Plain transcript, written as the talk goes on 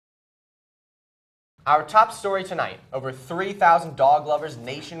Our top story tonight, over 3,000 dog lovers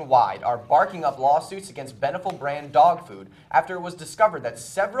nationwide are barking up lawsuits against Beneful brand dog food after it was discovered that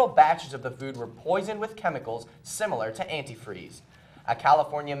several batches of the food were poisoned with chemicals similar to antifreeze. A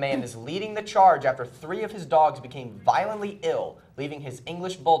California man is leading the charge after 3 of his dogs became violently ill, leaving his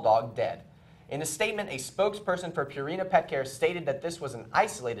English bulldog dead. In a statement, a spokesperson for Purina Petcare stated that this was an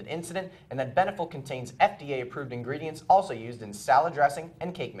isolated incident and that Beneful contains FDA-approved ingredients also used in salad dressing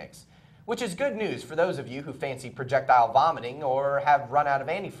and cake mix. Which is good news for those of you who fancy projectile vomiting or have run out of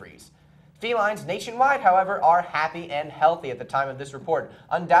antifreeze. Felines nationwide, however, are happy and healthy at the time of this report,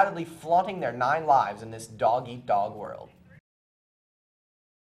 undoubtedly flaunting their 9 lives in this dog-eat-dog world.